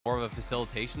more of a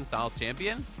facilitation style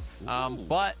champion.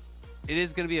 But it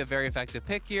is going to be a very effective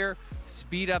pick here.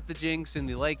 Speed up the Jinx in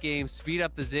the late game, speed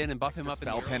up the Xin, and buff him up in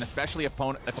the spell pen, especially if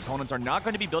opponents are not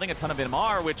going to be building a ton of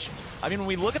MR, which, I mean, when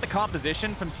we look at the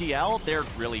composition from TL, they're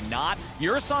really not.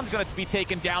 Yurson's going to be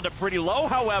taken down to pretty low,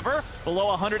 however, below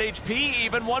 100 HP,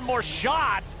 even one more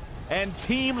shot, and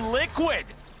Team Liquid.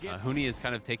 Huni is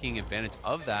kind of taking advantage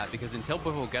of that because until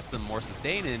Bwipo gets them more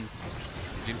sustain in,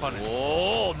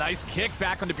 oh, nice kick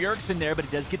back onto Bjergsen there, but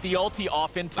he does get the ulti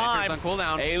off in time. On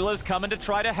cooldown. Ayla's coming to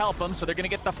try to help him, so they're going to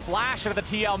get the flash out of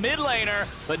the TL mid laner,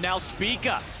 but now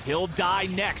Spica, he'll die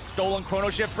next. Stolen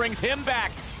Chrono Shift brings him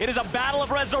back. It is a battle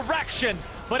of resurrections,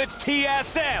 but it's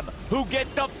TSM who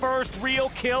get the first real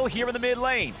kill here in the mid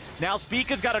lane. Now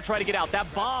Spica's got to try to get out.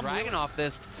 That bomb dragging off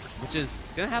this, which is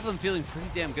going to have them feeling pretty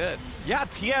damn good. Yeah,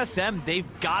 TSM, they've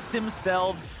got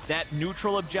themselves that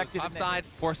neutral objective. Upside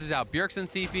forces out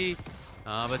Bjergsen's TP,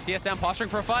 but TSM posturing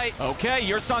for a fight. Okay,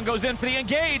 Yurson goes in for the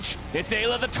engage. It's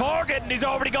Ayla the target, and he's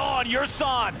already gone.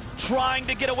 Yurson trying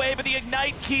to get away, but the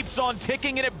Ignite keeps on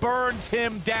ticking, and it burns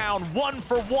him down 1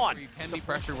 for 1. You can be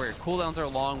pressured where your cooldowns are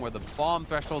long, where the bomb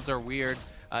thresholds are weird.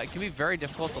 It can be very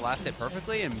difficult to last hit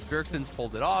perfectly, and Bjergsen's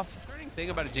pulled it off. The thing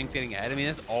about a Jinx getting ahead, I mean,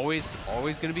 that's always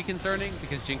going to be concerning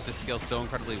because Jinx's scales so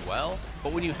incredibly well.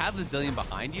 But when you have the Zillion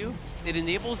behind you, it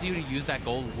enables you to use that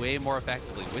gold way more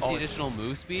effectively with the additional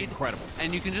move speed. Incredible.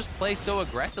 And you can just play so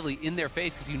aggressively in their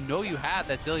face because you know you have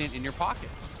that Zillion in your pocket.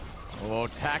 Oh,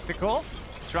 tactical.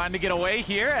 Trying to get away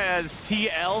here as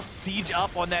TL siege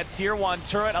up on that tier 1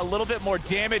 turret. A little bit more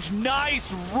damage.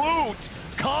 Nice root!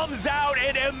 Comes out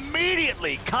and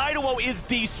immediately Kaido is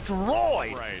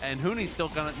destroyed. Right. And Huni's still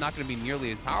not going to be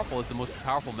nearly as powerful as the most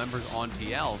powerful members on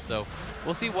TL. So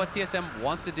we'll see what TSM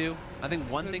wants to do. I think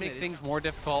one thing make things more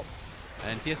difficult,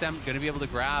 and TSM going to be able to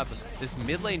grab this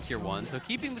mid lane tier 1. So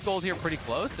keeping the gold here pretty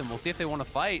close, and we'll see if they want to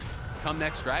fight come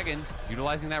next dragon,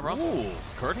 utilizing that rumble. Ooh,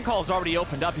 curtain call's already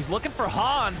opened up. He's looking for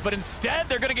Hans, but instead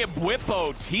they're going to get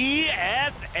Bwipo.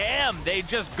 TSM, they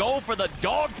just go for the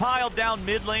dog pile down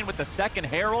mid lane with the second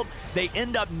Herald. They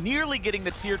end up nearly getting the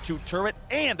tier 2 turret,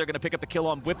 and they're going to pick up the kill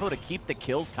on Bwipo to keep the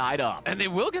kills tied up. And they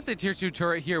will get the tier 2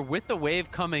 turret here with the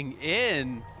wave coming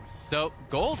in. So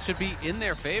gold should be in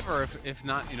their favor, if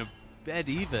not, you know, dead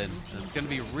even. It's going to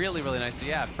be really, really nice. So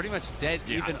yeah, pretty much dead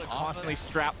even. Constantly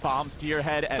strap bombs to your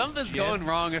head. Something's going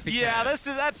wrong if he can.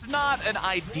 That's not an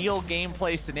ideal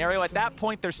gameplay scenario. At that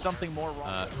point, there's something more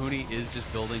wrong. Huni is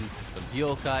just building some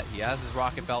heal cut. He has his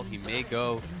rocket belt. He may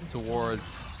go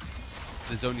towards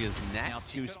the Zhonya's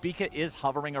next. Now, Spica is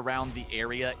hovering around the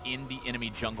area in the enemy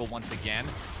jungle once again.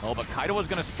 Oh, but Kaido is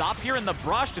going to stop here in the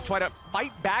brush to try to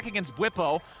fight back against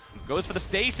Bwipo. Goes for the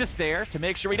stasis there to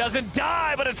make sure he doesn't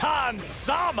die, but it's Hans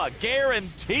Sama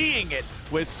guaranteeing it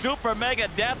with Super Mega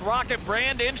Death Rocket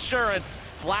brand insurance.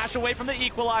 Flash away from the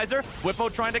equalizer.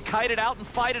 Bwipo trying to kite it out and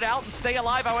fight it out and stay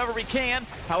alive however he can.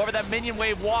 However, that minion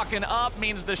wave walking up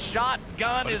means the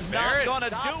shotgun is not going to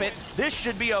do it. This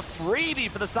should be a freebie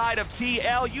for the side of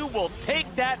TL. You will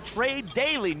take that trade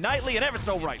daily, nightly, and ever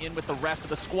so right. In with the rest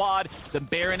of the squad. The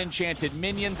Baron Enchanted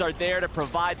minions are there to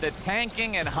provide the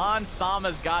tanking, and Hans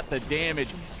Sama's got the damage.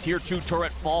 Tier 2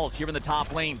 turret falls here in the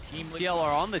top lane. Team TL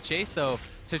are on the chase, though,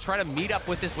 to try to meet up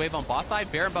with this wave on bot side.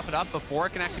 Baron buff it up before it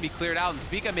can actually be cleared out, and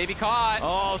Spica may be caught.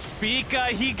 Oh, Spica,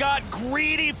 he got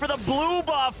greedy for the blue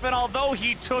buff, and although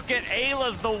he took it,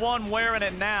 Ayla's the one wearing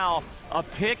it now. A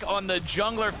pick on the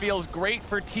jungler feels great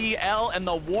for TL, and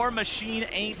the War Machine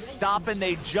ain't stopping.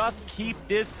 They just keep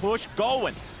this push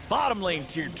going. Bottom lane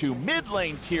tier 2, mid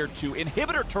lane tier 2,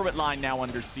 inhibitor turret line now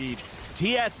under siege.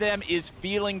 TSM is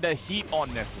feeling the heat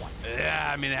on this one.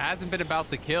 Yeah, I mean, it hasn't been about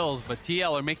the kills, but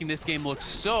TL are making this game look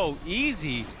so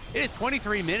easy. It is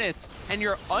 23 minutes, and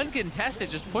you're uncontested,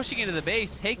 just pushing into the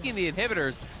base, taking the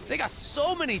inhibitors. They got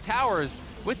so many towers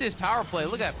with this power play.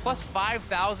 Look at that, plus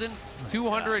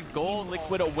 5,200 gold.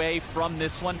 Liquid away from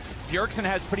this one. Bjergsen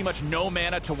has pretty much no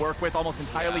mana to work with, almost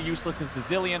entirely useless as the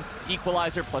Zillion.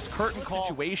 Equalizer plus curtain call.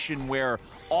 Situation where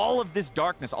all of this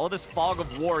darkness, all of this fog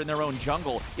of war in their own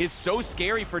jungle is so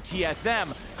scary for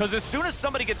TSM, because as soon as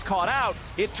somebody gets caught out,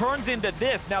 it turns into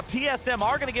this. Now, TSM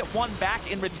are going to get one back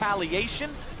in retaliation,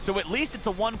 so at least it's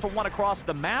a 1-for-1 across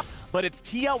the map, but it's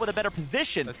TL with a better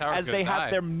position as they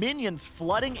have their minions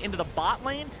flooding into the bot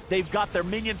lane. They've got their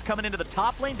minions coming into the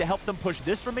top lane to help them push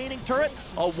this remaining turret.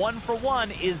 A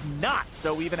 1-for-1 is not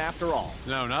so even after all.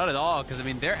 No, not at all, because, I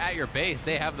mean, they're at your base.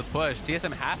 They have the push.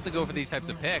 TSM have to go for these types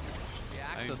of picks.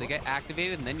 so they get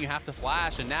activated, and then you have to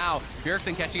flash. And now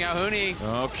Bjergsen catching out Huni.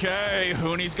 Okay,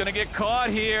 Huni's gonna get caught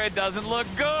here. It doesn't look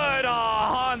good.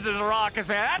 Oh, Hans's rockets,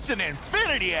 man. That's an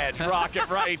Infinity Edge rocket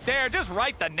right there. Just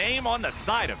write the name on the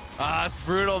side of it. It's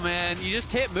brutal, man. You just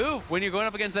can't move when you're going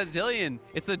up against that Zillion.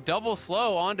 It's a double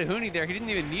slow onto Huni there. He didn't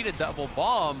even need a double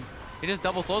bomb. He just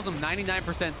double slows him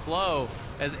 99% slow.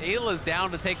 As Ayla's down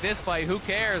to take this fight, who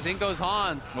cares? In goes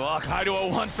Hans. Well, Kaido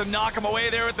wants to knock him away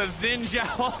there with the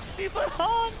Xinjiao. See, but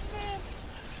Hans, man.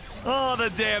 Oh, the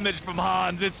damage from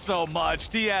Hans, it's so much.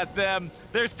 TSM,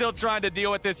 they're still trying to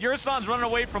deal with this. Yursan's running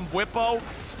away from Bwipo.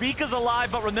 Spica's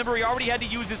alive, but remember, he already had to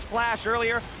use his flash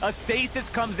earlier. A stasis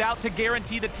comes out to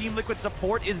guarantee the Team Liquid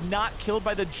support is not killed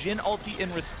by the Jhin ulti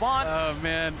in response. Oh,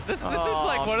 man. This is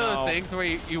like one of those things where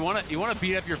you want to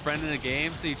beat up your friend in a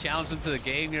game, so you challenge them to the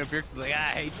game. You know, Bjergsen's like,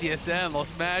 I hate TSM, I'll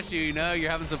smash you, you know,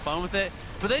 you're having some fun with it.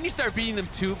 But then you start beating them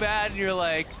too bad, and you're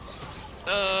like,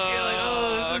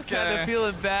 this is kind of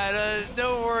feeling bad.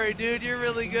 Don't worry, dude. You're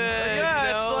really good. Yeah,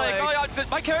 you know, it's like,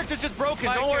 my character's just broken.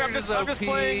 Don't worry, I'm just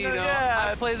playing.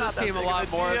 I play this game a lot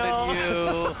more than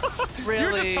you. Really,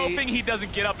 you're just hoping he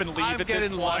doesn't get up and leave. I'm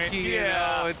getting lucky. You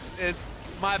know, it's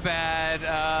my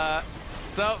bad.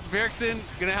 So Bjergsen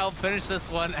gonna help finish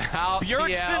this one out.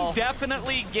 Bjergsen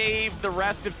definitely gave the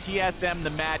rest of TSM the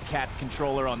Mad Catz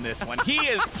controller on this one. He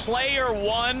is player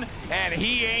one, and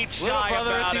he ain't shy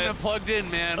about it. Even plugged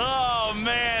in, man. Oh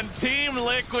man, Team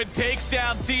Liquid takes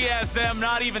down TSM.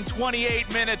 Not even 28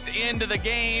 minutes into the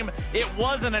game. It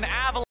wasn't an avalanche.